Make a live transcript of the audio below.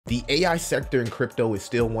The AI sector in crypto is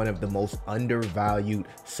still one of the most undervalued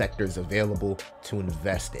sectors available to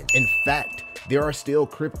invest in. In fact, there are still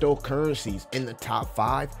cryptocurrencies in the top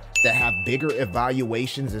 5 that have bigger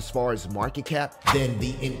evaluations as far as market cap than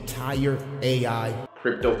the entire AI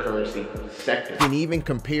cryptocurrency sector. You can even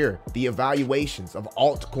compare the evaluations of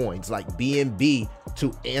altcoins like BNB to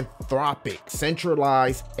Anthropic,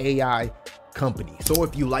 centralized AI company. So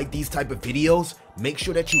if you like these type of videos, make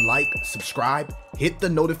sure that you like, subscribe, hit the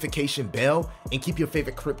notification bell, and keep your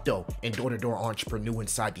favorite crypto and door-to-door entrepreneur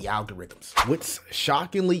inside the algorithms. What's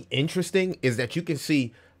shockingly interesting is that you can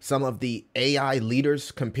see some of the AI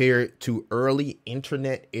leaders compared to early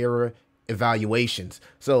internet era evaluations.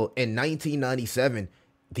 So in 1997,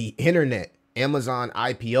 the internet Amazon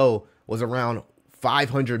IPO was around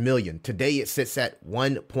 500 million. Today it sits at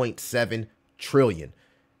 1.7 trillion.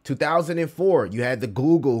 2004, you had the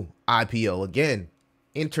Google IPO, again,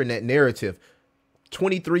 internet narrative,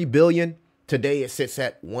 23 billion. Today it sits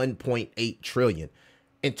at 1.8 trillion.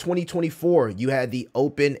 In 2024, you had the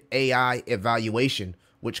Open AI evaluation,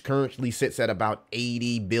 which currently sits at about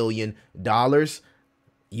 $80 billion.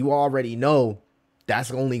 You already know that's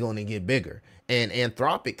only going to get bigger. And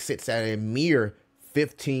Anthropic sits at a mere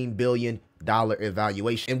 $15 billion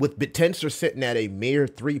evaluation. And with Bittensor sitting at a mere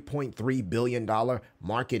 $3.3 billion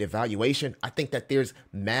market evaluation, I think that there's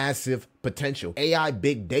massive potential. AI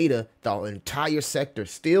big data, the entire sector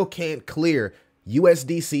still can't clear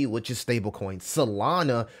USDC, which is stablecoin,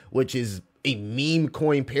 Solana, which is a meme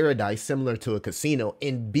coin paradise similar to a casino,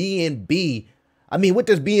 and BNB. I mean, what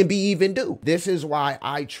does BNB even do? This is why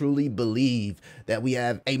I truly believe that we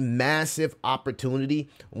have a massive opportunity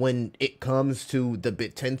when it comes to the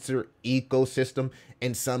Bittensor ecosystem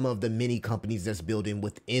and some of the many companies that's building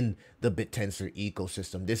within the Bittensor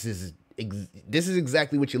ecosystem. This is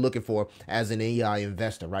exactly what you're looking for as an AI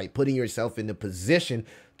investor, right? Putting yourself in the position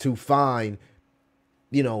to find,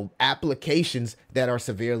 you know, applications that are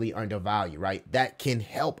severely undervalued, right? That can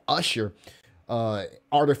help usher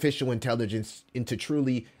artificial intelligence into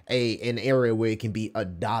truly an area where it can be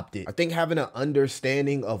adopted. I think having an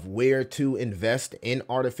understanding of where to invest in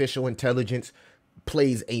artificial intelligence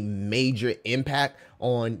plays a major impact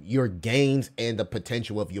on your gains and the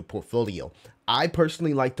potential of your portfolio. I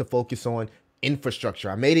personally like to focus on infrastructure.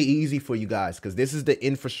 I made it easy for you guys because this is the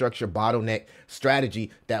infrastructure bottleneck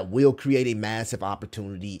strategy that will create a massive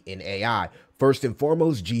opportunity in AI. First and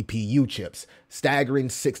foremost, GPU chips. Staggering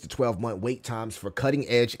 6 to 12 month wait times for cutting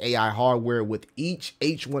edge AI hardware, with each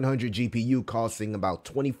H100 GPU costing about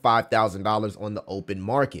 $25,000 on the open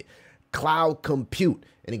market. Cloud compute.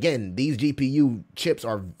 And again, these GPU chips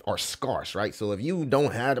are scarce, right? So if you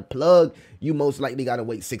don't have a plug, you most likely got to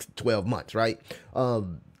wait 6 to 12 months, right?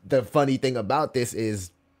 The funny thing about this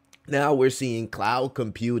is now we're seeing cloud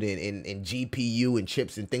compute and GPU and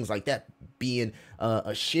chips and things like that being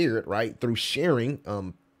shared, right, through sharing,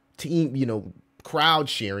 crowd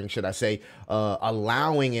sharing, should I say,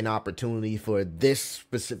 allowing an opportunity for this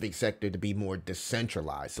specific sector to be more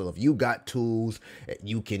decentralized. So if you got tools,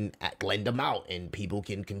 you can lend them out and people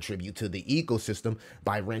can contribute to the ecosystem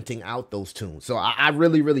by renting out those tools. So I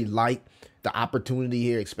really, really like the opportunity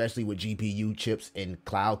here, especially with GPU chips and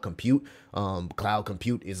cloud compute. Cloud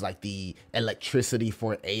compute is like the electricity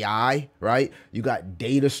for AI, right? You got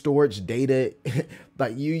data storage, data,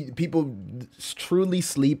 like people truly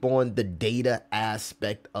sleep on the data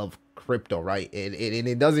aspect of crypto, right? And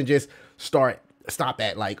it doesn't just stop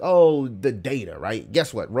at like, oh, the data, right?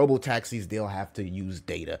 Guess what? Robo-taxis, they'll have to use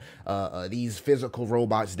data. These physical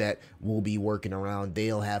robots that will be working around,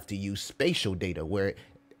 they'll have to use spatial data where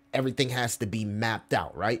everything has to be mapped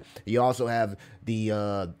out, right? You also have the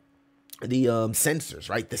sensors,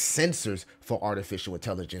 right? The sensors for artificial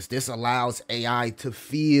intelligence. This allows AI to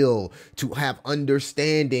feel, to have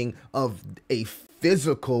understanding of a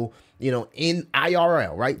physical, in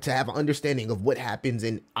IRL, right? To have an understanding of what happens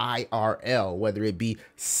in IRL, whether it be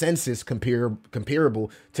census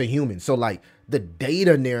comparable to humans. So like the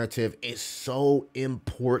data narrative is so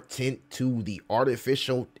important to the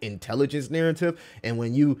artificial intelligence narrative. And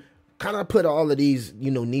when you kind of put all of these,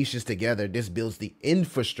 niches together, this builds the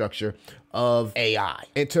infrastructure of AI.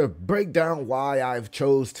 And to break down why I've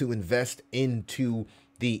chose to invest into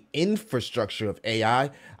the infrastructure of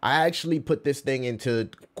AI, I actually put this thing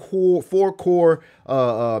into four core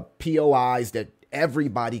POIs that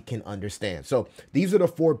everybody can understand. So these are the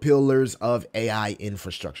 4 pillars of AI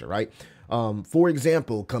infrastructure, right? For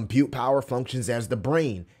example, compute power functions as the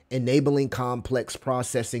brain, enabling complex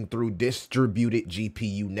processing through distributed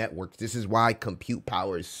GPU networks. This is why compute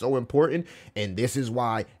power is so important, and this is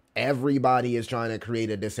why Everybody is trying to create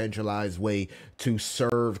a decentralized way to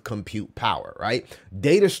serve compute power, right?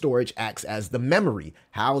 Data storage acts as the memory,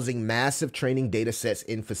 housing massive training data sets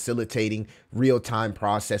and facilitating real-time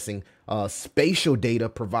processing. Spatial data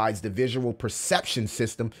provides the visual perception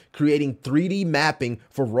system, creating 3D mapping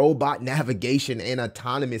for robot navigation and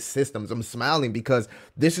autonomous systems. I'm smiling because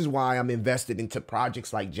this is why I'm invested into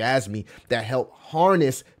projects like Jasmine that help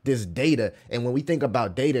harness this data. And when we think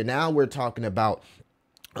about data, now we're talking about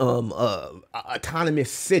autonomous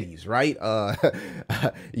cities, right?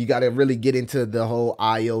 You got to really get into the whole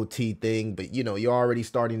IoT thing, but you know, you're already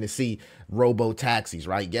starting to see robo taxis,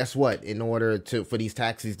 right? Guess what? In order for these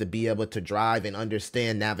taxis to be able to drive and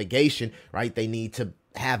understand navigation, right, they need to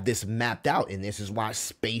have this mapped out. And this is why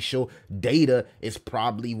spatial data is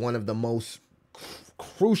probably one of the most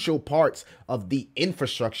crucial parts of the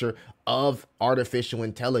infrastructure of artificial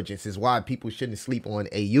intelligence. Is why people shouldn't sleep on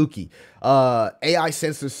Ayuki. AI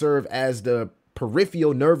sensors serve as the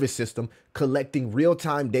peripheral nervous system, collecting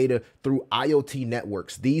real-time data through IoT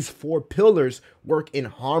networks. These four pillars work in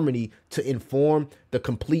harmony to inform the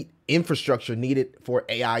complete infrastructure needed for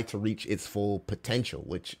AI to reach its full potential,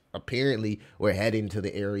 which apparently we're heading to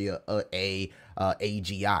the area of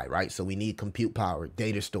AGI, right? So we need compute power,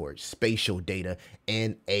 data storage, spatial data,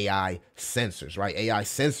 and AI sensors, right? AI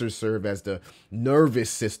sensors serve as the nervous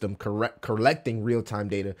system collecting real-time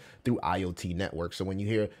data through IoT networks. So when you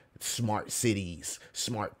hear smart cities,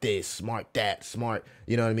 smart this, smart that, smart,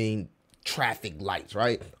 you know what I mean, traffic lights,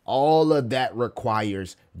 right? All of that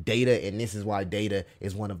requires data, and this is why data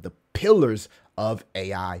is one of the pillars of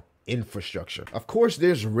AI infrastructure. Of course,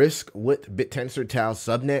 there's risk with Bittensor Tau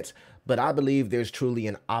subnets, but I believe there's truly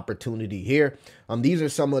an opportunity here. These are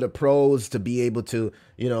some of the pros to be able to,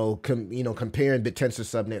 comparing Bittensor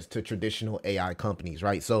subnets to traditional AI companies,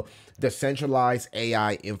 right? So decentralized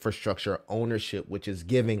AI infrastructure ownership, which is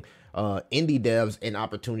giving indie devs an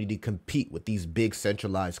opportunity to compete with these big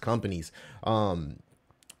centralized companies.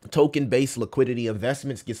 Token-based liquidity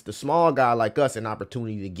investments gets the small guy like us an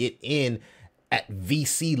opportunity to get in at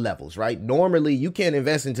VC levels, right? Normally, you can't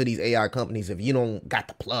invest into these AI companies if you don't got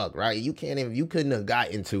the plug, right? You couldn't have got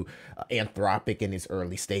into Anthropic in its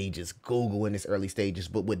early stages, Google in its early stages,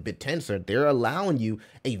 but with Bittensor, they're allowing you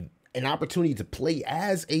an opportunity to play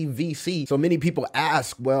as a VC. So many people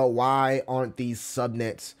ask, well, why aren't these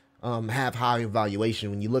subnets have high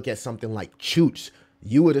valuation? When you look at something like Chooch,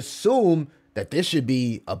 you would assume that this should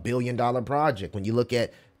be $1 billion project. When you look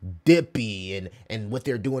at Dippy and what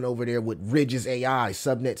they're doing over there with Ridges AI,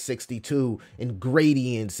 Subnet 62, and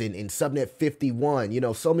Gradients and Subnet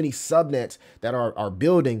 51, so many subnets that are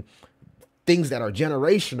building things that are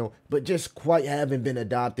generational, but just quite haven't been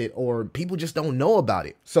adopted, or people just don't know about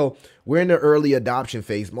it. So we're in the early adoption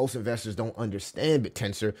phase. Most investors don't understand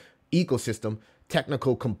Bittensor ecosystem.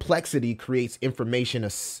 Technical complexity creates information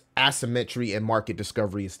asymmetry, and market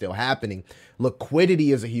discovery is still happening.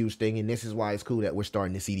 Liquidity is a huge thing, and this is why it's cool that we're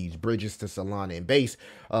starting to see these bridges to Solana and Base.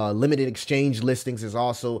 Limited exchange listings is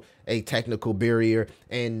also a technical barrier,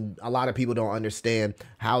 and a lot of people don't understand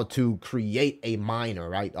how to create a miner,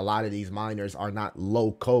 right? A lot of these miners are not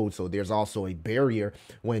low code, so there's also a barrier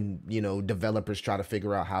when, developers try to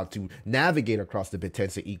figure out how to navigate across the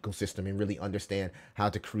Bittensor ecosystem and really understand how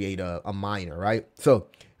to create a miner, right? So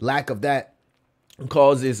lack of that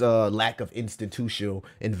causes a lack of institutional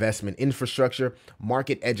investment infrastructure,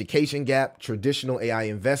 market education gap. Traditional AI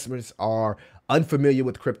investments are unfamiliar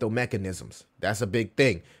with crypto mechanisms. That's a big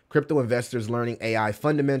thing. Crypto investors learning AI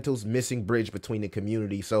fundamentals, missing bridge between the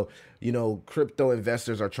community. So, crypto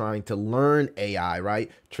investors are trying to learn AI,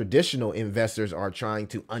 right? Traditional investors are trying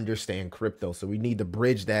to understand crypto. So we need to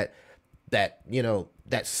bridge that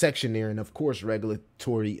section there. And of course,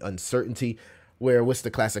 regulatory uncertainty. What's the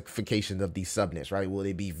classification of these subnets, right? Will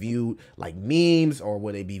they be viewed like memes, or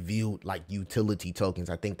will they be viewed like utility tokens?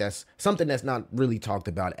 I think that's something that's not really talked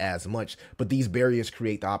about as much, but these barriers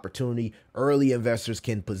create the opportunity early investors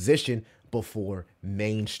can position before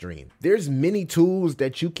mainstream. There's many tools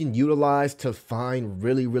that you can utilize to find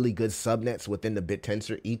really, really good subnets within the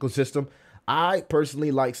Bittensor ecosystem. I personally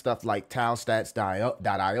like stuff like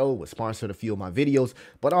taostats.io, was sponsored a few of my videos,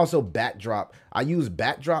 but also Backdrop. I use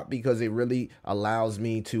Backdrop because it really allows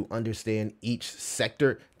me to understand each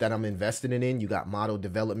sector that I'm invested in. You got model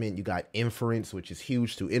development, you got inference, which is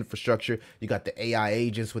huge to infrastructure. You got the AI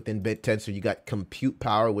agents within Bittensor. You got compute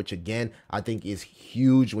power, which again, I think is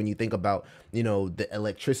huge when you think about, the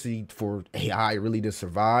electricity for AI really to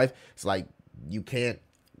survive. It's like you can't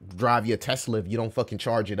drive your Tesla if you don't fucking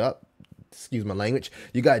charge it up. Excuse my language.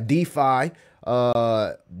 You got DeFi,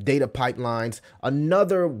 data pipelines.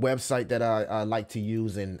 Another website that I like to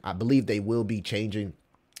use, and I believe they will be changing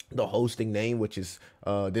the hosting name, which is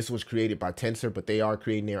this was created by Tensor, but they are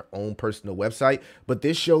creating their own personal website. But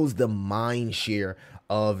this shows the mind share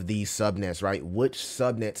of these subnets, right? Which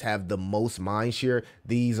subnets have the most mind share?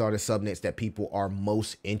 These are the subnets that people are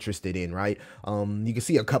most interested in, right? You can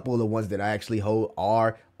see a couple of the ones that I actually hold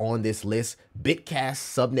are on this list. Bitcast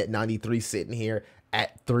subnet 93 sitting here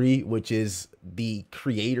at 3, which is the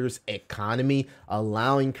creators economy,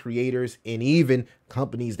 allowing creators and even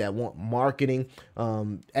companies that want marketing,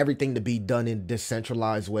 everything to be done in a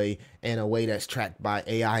decentralized way, in a way that's tracked by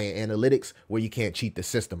AI and analytics, where you can't cheat the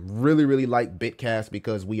system. Really like Bitcast,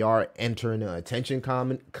 because we are entering an attention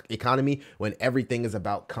economy when everything is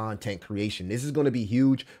about content creation. This is going to be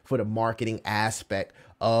huge for the marketing aspect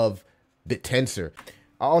of Bittensor.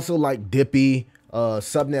 I also like Dippy,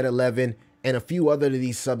 Subnet 11, and a few other of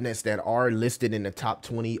these subnets that are listed in the top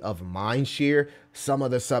 20 of mindshare. Some of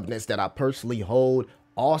the subnets that I personally hold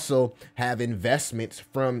also have investments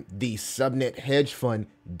from the subnet hedge fund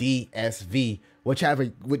DSV,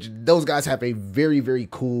 which those guys have a very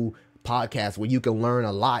cool podcast where you can learn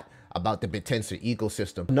a lot about the Bittensor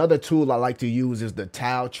ecosystem. Another tool I like to use is the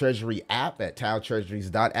Tau Treasury app at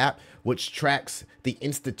tautreasuries.app, which tracks the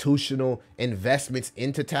institutional investments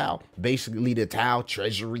into Tau, basically the Tau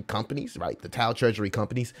Treasury companies, right? The Tau Treasury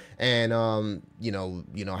companies, and you know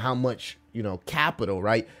how much capital,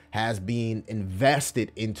 right, has been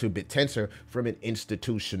invested into Bittensor from an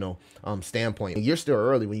institutional standpoint. You're still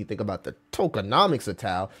early when you think about the tokenomics of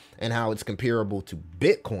Tau and how it's comparable to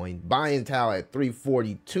Bitcoin. Buying Tau at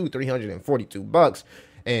 342 bucks,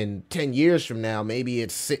 and 10 years from now, maybe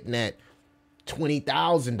it's sitting at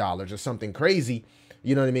 $20,000 or something crazy.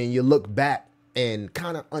 You know what I mean? You look back and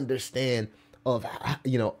kind of understand of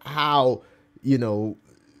how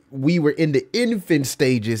we were in the infant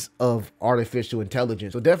stages of artificial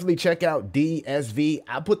intelligence. So definitely check out DSV.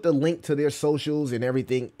 I put the link to their socials and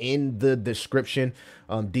everything in the description.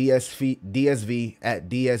 DSV at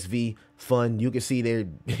DSV Fund. You can see they're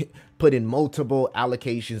putting multiple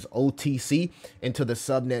allocations OTC into the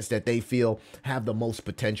subnets that they feel have the most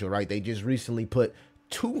potential, right? They just recently put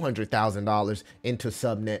 $200,000 into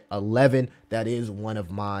subnet 11. That is one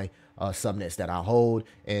of my subnets that I hold,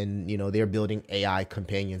 and they're building AI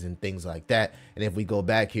companions and things like that. And if we go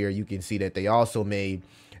back here, you can see that they also made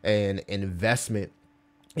an investment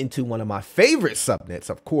into one of my favorite subnets,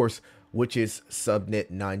 of course, which is subnet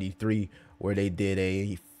 93, where they did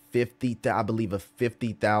a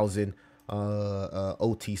 50,000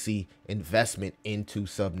 OTC investment into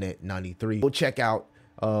subnet 93. Go check out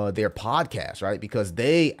their podcast, right? Because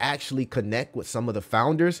they actually connect with some of the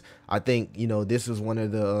founders. I think, this is one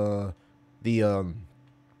of the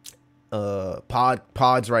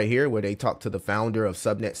pods right here where they talk to the founder of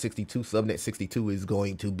Subnet 62. Subnet 62 is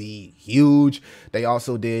going to be huge. They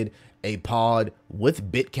also did a pod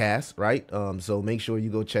with Bitcast, right? So make sure you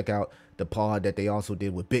go check out the pod that they also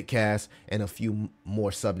did with Bitcast and a few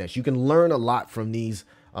more subnets. You can learn a lot from these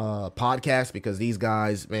podcasts, because these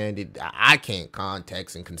guys, man, I can't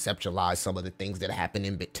context and conceptualize some of the things that happen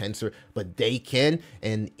in Bittensor, but they can.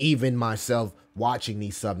 And even myself watching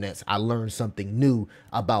these subnets, I learned something new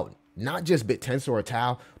about not just Bittensor or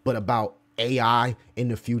Tau, but about AI in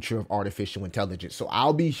the future of artificial intelligence. So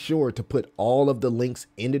I'll be sure to put all of the links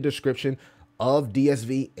in the description of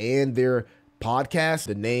DSV and their podcast.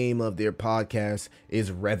 The name of their podcast is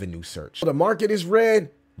Revenue Search. The market is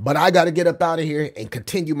red, but I got to get up out of here and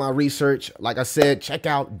continue my research. Like I said, check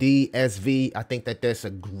out DSV. I think that that's a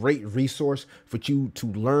great resource for you to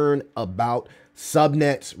learn about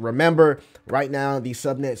subnets. Remember, right now, these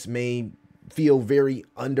subnets may feel very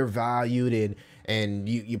undervalued, and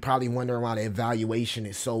you probably wondering why the evaluation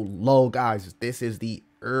is so low. Guys, this is the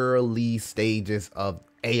early stages of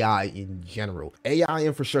AI in general. AI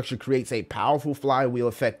infrastructure creates a powerful flywheel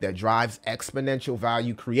effect that drives exponential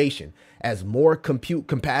value creation. As more compute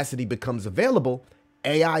capacity becomes available,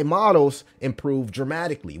 AI models improve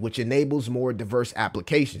dramatically, which enables more diverse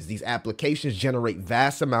applications. These applications generate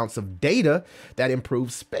vast amounts of data that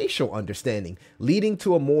improves spatial understanding, leading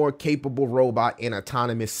to a more capable robot and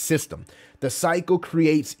autonomous system. The cycle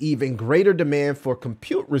creates even greater demand for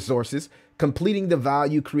compute resources, completing the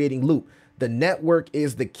value-creating loop. The network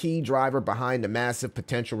is the key driver behind the massive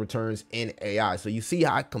potential returns in AI. So you see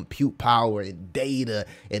how compute power and data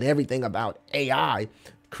and everything about AI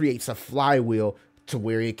creates a flywheel to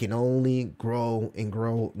where it can only grow and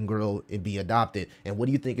grow and grow and be adopted. And what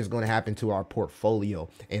do you think is going to happen to our portfolio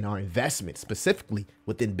and our investment, specifically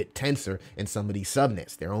within Bittensor and some of these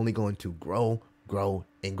subnets? They're only going to grow, grow,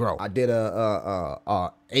 and grow. I did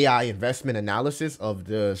a AI investment analysis of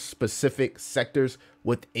the specific sectors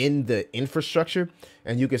within the infrastructure.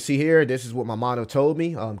 And you can see here, this is what my model told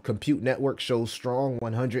me. Compute network shows strong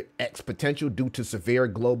 100x potential due to severe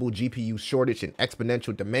global GPU shortage and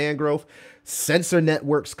exponential demand growth. Sensor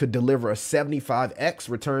networks could deliver a 75x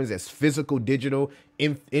returns as physical digital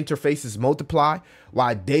interfaces multiply,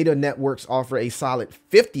 while data networks offer a solid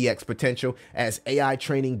 50x potential as AI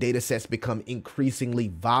training data sets become increasingly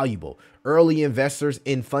valuable. Early investors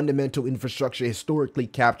in fundamental infrastructure historically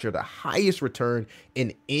capture the highest return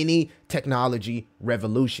in any technology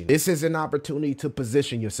revolution. This is an opportunity to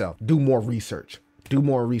position yourself. Do more research. Do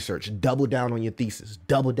more research. Double down on your thesis.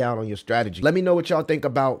 Double down on your strategy. Let me know what y'all think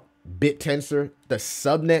about Bittensor, the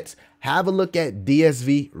subnets. Have a look at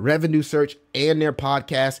DSV, Revenue Search, and their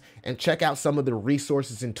podcast, and check out some of the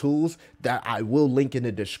resources and tools that I will link in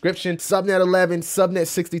the description. Subnet 11, Subnet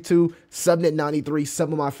 62, Subnet 93,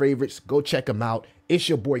 some of my favorites. Go check them out. It's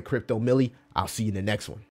your boy Crypto Millie. I'll see you in the next one.